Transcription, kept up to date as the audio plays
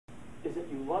is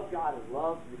that you love God and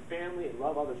love your family and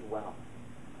love others well.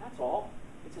 That's all.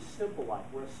 It's a simple life.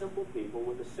 We're a simple people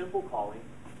with a simple calling,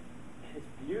 and it's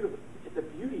beautiful. The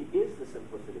beauty is the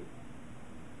simplicity.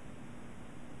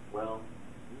 Well,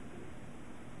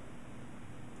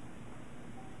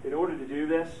 in order to do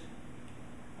this,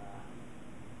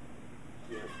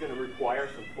 it's going to require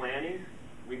some planning.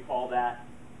 We call that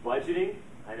budgeting.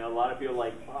 I know a lot of people are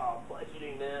like, oh,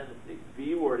 budgeting, man, the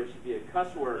B word, it should be a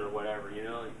cuss word or whatever, you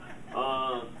know.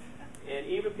 And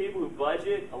even people who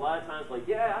budget, a lot of times like,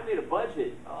 yeah, I made a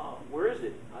budget. Oh, where is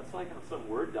it? It's like on some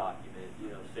Word document,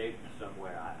 saved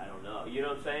somewhere. I don't know. You know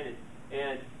what I'm saying?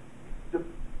 And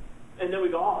then we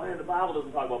go, oh, man, the Bible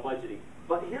doesn't talk about budgeting.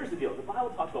 But here's the deal. The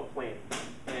Bible talks about planning.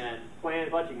 And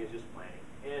budgeting is just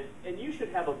planning. And you should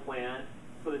have a plan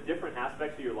for the different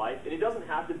aspects of your life. And it doesn't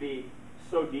have to be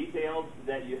so detailed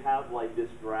that you have like this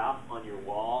graph on your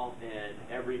wall and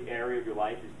every area of your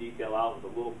life is detailed out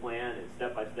with a little plan and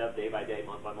step by step, day by day,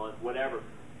 month by month, whatever.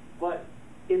 But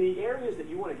in the areas that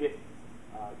you want to get,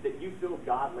 that you feel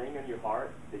God laying on your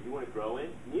heart, that you want to grow in,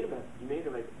 you need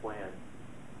to make a plan.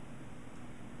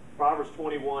 Proverbs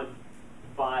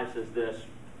 21:5 says this: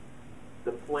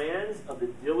 the plans of the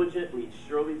diligent lead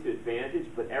surely to advantage,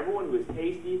 but everyone who is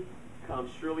hasty comes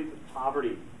surely to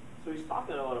poverty. So he's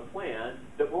talking about a plan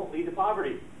that won't lead to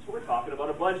poverty. So we're talking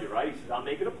about a budget, right? He says, I'm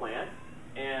making a plan,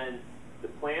 and the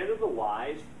plans of the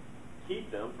wise keep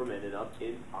them from ending up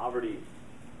in poverty.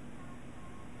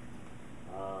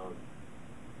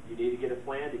 You need to get a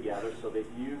plan together so that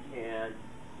you can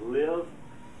live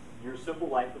your simple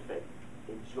life of faith,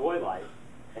 enjoy life,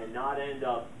 and not end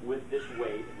up with this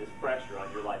weight and this pressure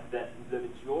on your life that the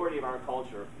majority of our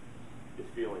culture is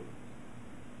feeling.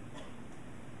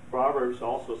 Proverbs,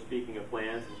 also speaking of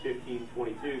plans, in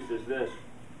 15:22 says this: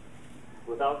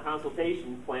 without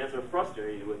consultation, plans are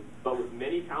frustrated, but with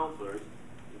many counselors,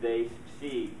 they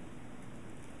succeed.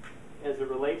 As it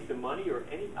relates to money or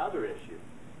any other issue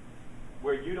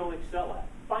where you don't excel at,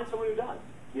 find someone who does.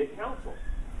 Get counsel.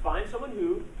 Find someone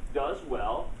who does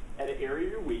well at an area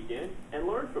you're weak in and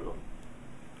learn from them.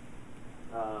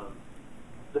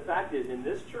 The fact is, in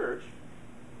this church,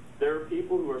 there are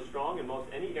people who are strong in most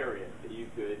any area that you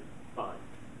could find.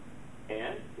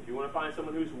 And if you want to find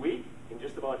someone who's weak in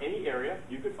just about any area,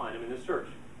 you could find them in this church.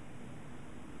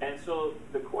 And so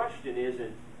the question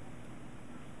isn't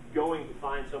going to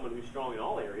find someone who's strong in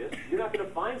all areas. You're not going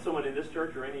to find someone in this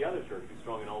church or any other church who's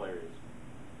strong in all areas.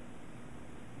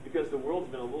 Because the world's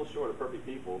been a little short of perfect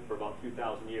people for about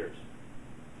 2,000 years.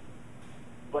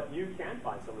 But you can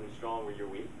find someone who's strong where you're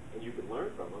weak, and you can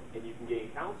learn from them, and you can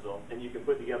gain counsel, and you can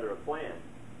put together a plan.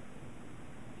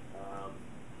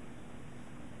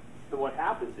 So what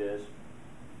happens is,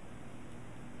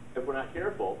 if we're not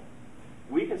careful,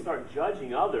 we can start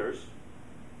judging others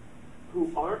who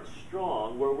aren't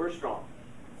strong where we're strong.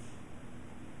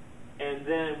 And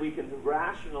then we can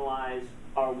rationalize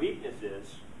our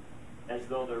weaknesses as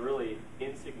though they're really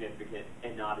insignificant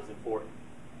and not as important.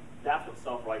 That's what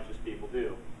self-righteous people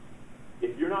do.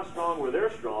 If you're not strong where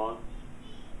they're strong,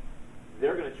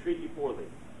 they're going to treat you poorly.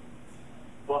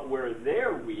 But where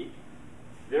they're weak,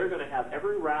 they're going to have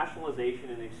every rationalization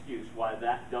and excuse why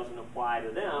that doesn't apply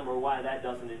to them or why that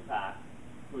doesn't impact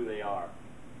who they are.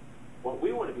 What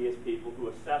we want to be is people who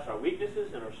assess our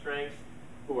weaknesses and our strengths,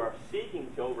 who are seeking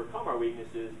to overcome our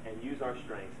weaknesses and use our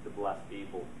strengths to bless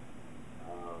people.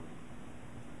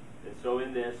 And so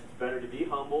in this, it's better to be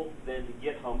humble than to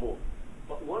get humble.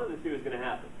 But one of the two is going to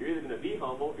happen. You're either going to be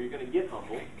humble or you're going to get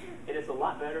humble. And it's a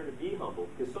lot better to be humble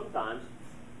because sometimes,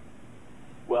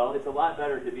 well, it's a lot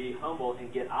better to be humble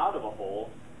and get out of a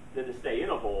hole than to stay in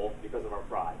a hole because of our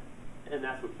pride. And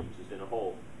that's what keeps us in a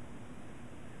hole.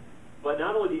 But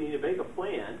not only do you need to make a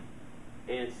plan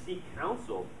and seek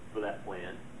counsel for that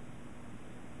plan,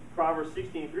 Proverbs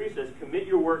 16:3 says, commit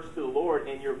your works to the Lord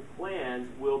and your plans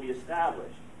will be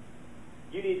established.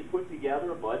 You need to put together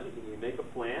a budget. You need to make a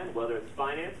plan, whether it's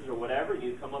finances or whatever. You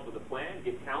need to come up with a plan,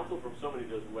 get counsel from someone who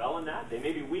does well in that. They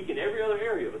may be weak in every other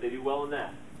area, but they do well in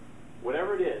that.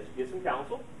 Whatever it is, get some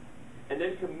counsel, and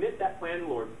then commit that plan to the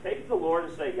Lord. Take it to the Lord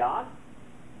and say, God,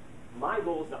 my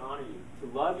goal is to honor you,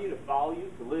 to love you, to follow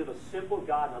you, to live a simple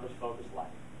God and others-focused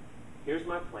life. Here's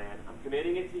my plan. I'm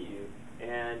committing it to you,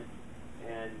 and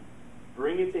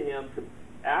bring it to Him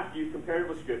after you compare it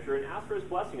with Scripture and ask for His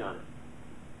blessing on it.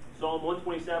 Psalm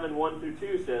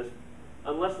 127:1-2 says,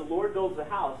 unless the Lord builds a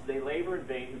house, they labor in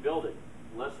vain who build it.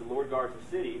 Unless the Lord guards a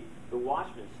city, the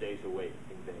watchman stays awake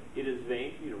in vain. It is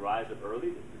vain for you to rise up early,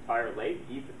 to retire late,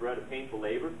 to eat the bread of painful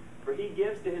labor, for He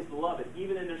gives to His beloved,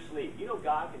 even in their sleep. You know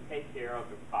God can take care of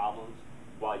your problems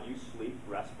while you sleep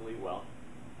restfully well.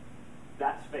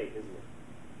 That's faith, isn't it?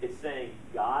 It's saying,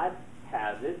 God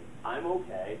has it. I'm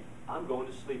okay. I'm going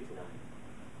to sleep tonight.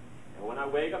 And when I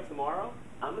wake up tomorrow,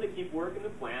 I'm going to keep working the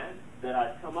plan that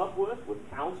I've come up with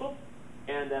counsel,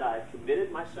 and that I've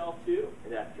committed myself to,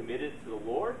 and that I've committed to the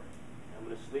Lord. I'm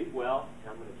going to sleep well,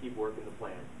 and I'm going to keep working the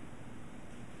plan.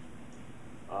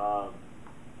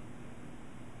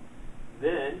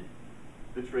 Then,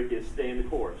 the trick is stay in the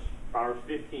course. Proverbs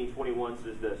 15:21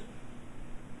 says this: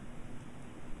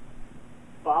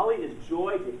 folly is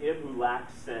joy to him who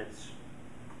lacks sense,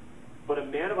 but a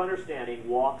man of understanding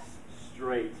walks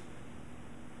straight.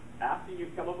 After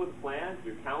you've come up with a plan,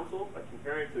 your counsel, by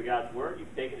comparing it to God's Word,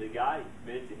 you've taken it to God, you've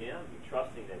committed to Him, you're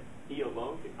trusting that He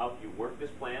alone can help you work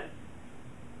this plan,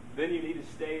 then you need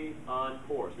to stay on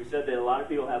course. We said that a lot of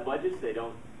people have budgets, they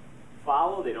don't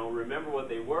follow, they don't remember what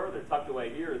they were, they're tucked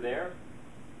away here or there.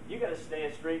 You got to stay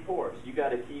a straight course. You got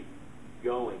to keep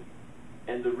going.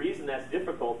 And the reason that's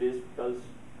difficult is because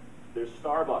there's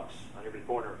Starbucks on every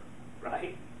corner,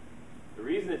 right? The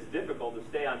reason it's difficult to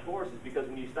stay on course is because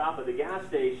when you stop at the gas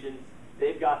station,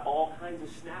 they've got all kinds of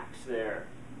snacks there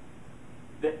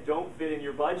that don't fit in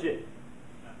your budget.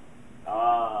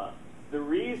 The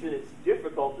reason it's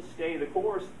difficult to stay the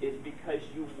course is because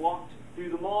you walked through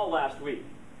the mall last week.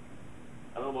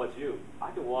 I don't know about you.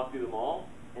 I could walk through the mall,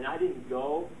 and I didn't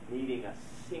go needing a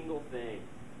single thing.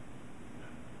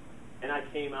 And I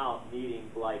came out needing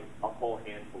like a whole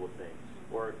handful of things.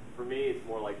 Or for me, it's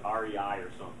more like REI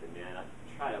or something, man. I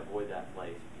try to avoid that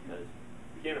place because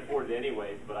you can't afford it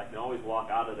anyways, but I can always walk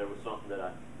out of there with something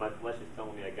that my flesh is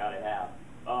telling me I got to have.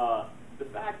 The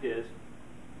fact is,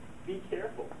 be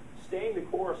careful. Staying the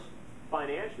course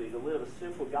financially to live a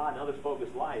simple God and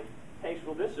others-focused life takes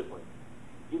real discipline.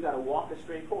 You've got to walk a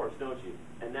straight course, don't you?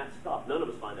 And that's tough. None of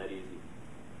us find that easy.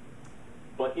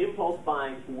 But impulse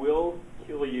buying will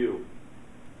kill you.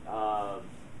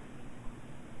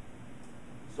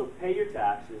 So pay your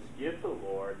taxes, give to the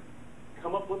Lord,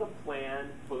 come up with a plan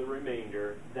for the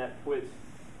remainder that puts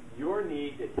your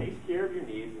need, that takes care of your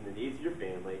needs and the needs of your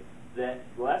family, that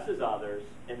blesses others,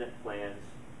 and that plans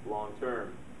long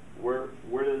term. Where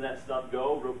does that stuff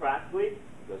go real practically? It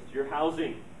goes to your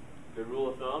housing. The rule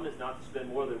of thumb is not to spend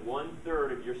more than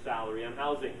 1/3 of your salary on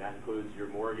housing. That includes your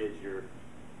mortgage, your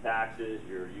taxes,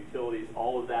 your utilities,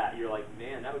 all of that. You're like,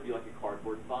 man, that would be like a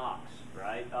cardboard box,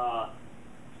 right?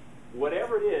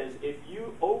 Whatever it is, if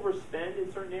you overspend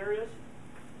in certain areas,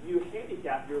 you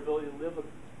handicap your ability to live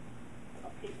a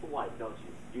peaceful life, don't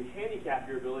you? You handicap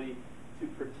your ability to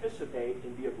participate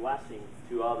and be a blessing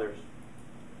to others.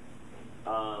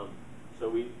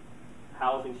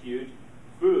 Housing's huge.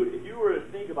 Food. If you were to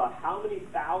think about how many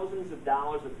thousands of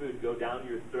dollars of food go down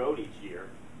your throat each year,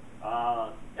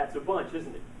 that's a bunch,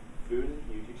 isn't it? Food is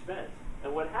a huge expense.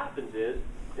 And what happens is,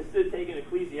 instead of taking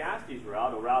Ecclesiastes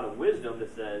route, a route of wisdom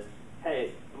that says,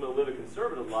 hey, I'm going to live a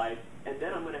conservative life, and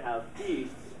then I'm going to have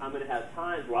feasts, I'm going to have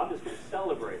times where I'm just going to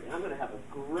celebrate, and I'm going to have a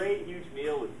great, huge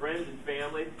meal with friends and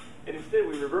family, and instead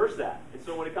we reverse that. And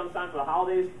so when it comes time for the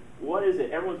holidays, what is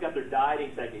it? Everyone's got their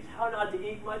dieting techniques. How not to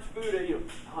eat much food, and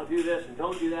I'll do this and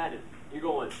don't do that, and you're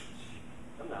going,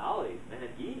 come to the holidays, man,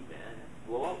 eat, man,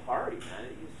 blow up party, man,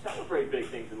 you celebrate big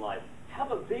things in life. Have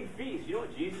a big feast. You know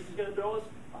what Jesus is going to throw us?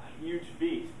 A huge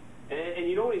feast. And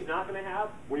you know what he's not going to have?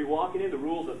 When you're walking in, the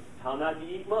rules of how not to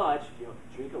eat much,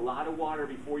 drink a lot of water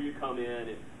before you come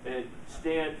in, and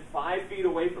stand 5 feet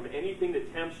away from anything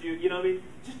that tempts you. You know what I mean?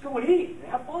 Just go and eat and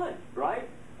have fun, right?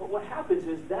 But what happens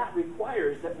is that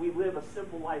requires that we live a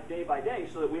simple life day by day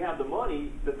so that we have the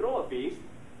money to throw a feast.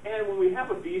 And when we have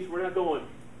a feast, we're not going,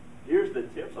 here's the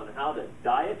tips on how to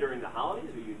diet during the holidays.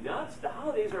 Are you nuts? The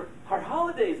holidays are our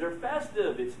holidays. They're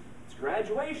festive. It's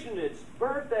graduation. It's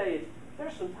birthday.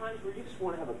 There's some times where you just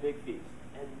want to have a big feast.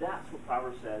 And that's what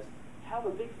Proverbs says. Have a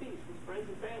big feast with friends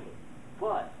and family.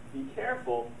 But be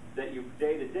careful that you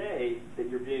day to day that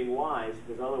you're being wise,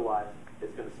 because otherwise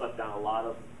it's going to suck down a lot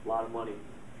of money.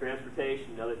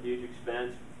 Transportation, another huge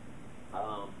expense.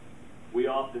 We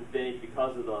often think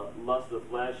because of the lust of the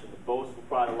flesh and the boastful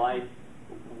pride of life,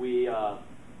 we're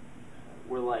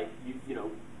like,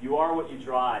 you are what you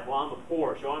drive. Well, I'm a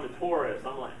Porsche. Oh, I'm a tourist.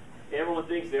 I'm like, everyone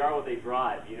thinks they are what they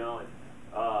drive, and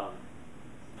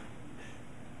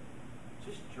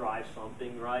just drive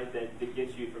something, right, that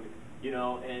gets you from,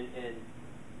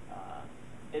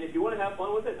 and if you want to have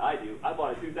fun with it, I do. I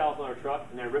bought a $2,000 truck,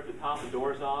 and I ripped the top and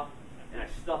doors off, and I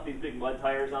stuffed these big mud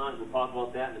tires on. We'll talk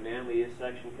about that in the manliest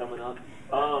section coming up.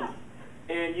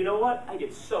 And you know what? I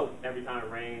get soaked every time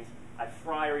it rains. I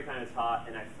fry every time it's hot,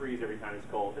 and I freeze every time it's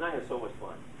cold. And I have so much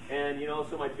fun. And,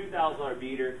 so my $2,000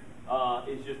 beater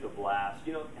is just a blast.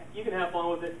 You can have fun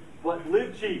with it, but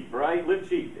live cheap, right? Live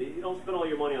cheap. You don't spend all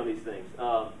your money on these things.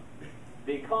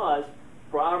 Because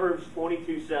Proverbs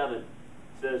 22:7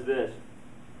 says this.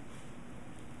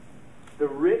 The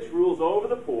rich rules over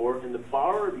the poor, and the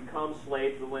borrower becomes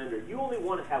slave to the lender. You only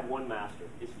want to have one master.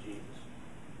 It's Jesus.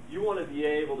 You want to be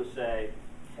able to say,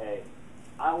 hey,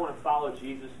 I want to follow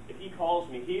Jesus. If he calls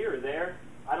me here or there,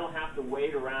 I don't have to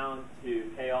wait around to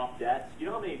pay off debts. You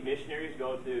know how many missionaries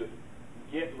go to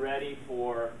get ready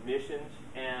for missions,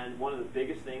 and one of the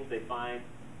biggest things they find,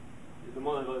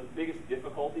 one of the biggest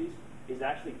difficulties is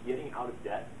actually getting out of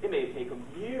debt. It may take them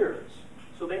years.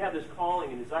 So they have this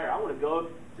calling and desire. I want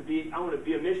to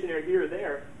be a missionary here or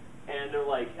there, and they're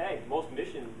like, hey, most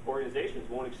mission organizations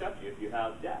won't accept you if you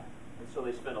have debt. And so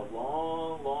they spend a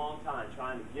long, long time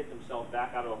trying to get themselves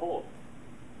back out of the hole.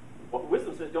 But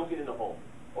wisdom says don't get in the hole.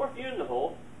 Or if you're in the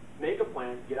hole, make a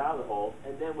plan to get out of the hole,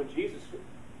 and then when Jesus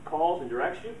calls and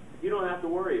directs you, you don't have to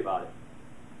worry about it.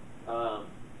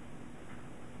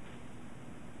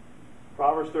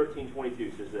 Proverbs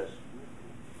 13:22 says this.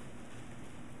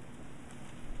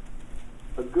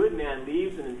 A good man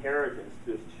leaves an inheritance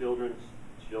to his children's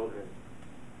children.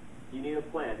 You need a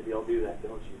plan to be able to do that,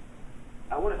 don't you?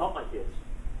 I want to help my kids.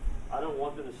 I don't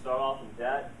want them to start off in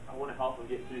debt. I want to help them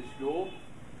get through school.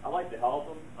 I like to help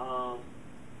them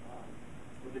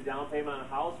with the down payment on a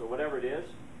house or whatever it is.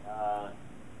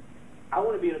 I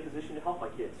want to be in a position to help my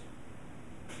kids.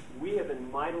 We have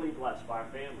been mightily blessed by our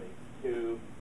family to